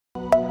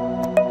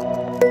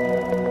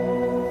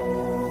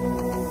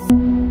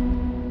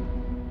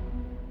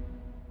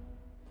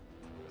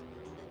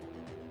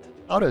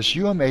How does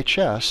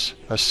UMHS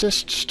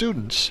assist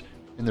students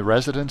in the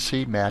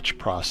residency match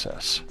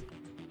process?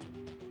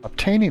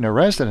 Obtaining a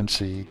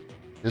residency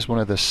is one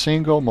of the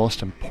single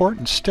most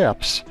important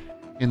steps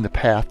in the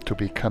path to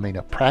becoming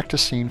a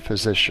practicing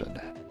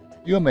physician.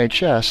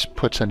 UMHS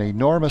puts an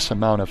enormous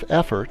amount of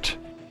effort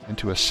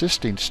into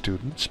assisting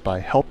students by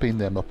helping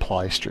them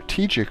apply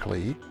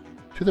strategically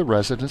to the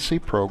residency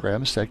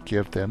programs that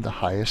give them the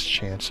highest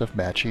chance of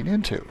matching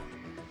into.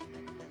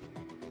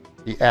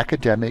 The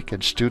Academic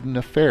and Student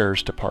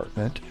Affairs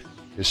Department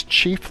is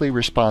chiefly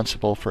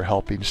responsible for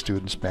helping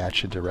students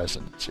match into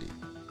residency.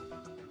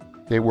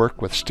 They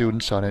work with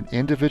students on an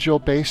individual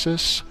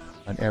basis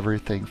on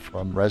everything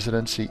from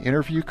residency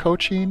interview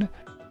coaching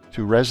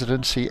to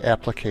residency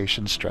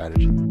application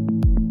strategy.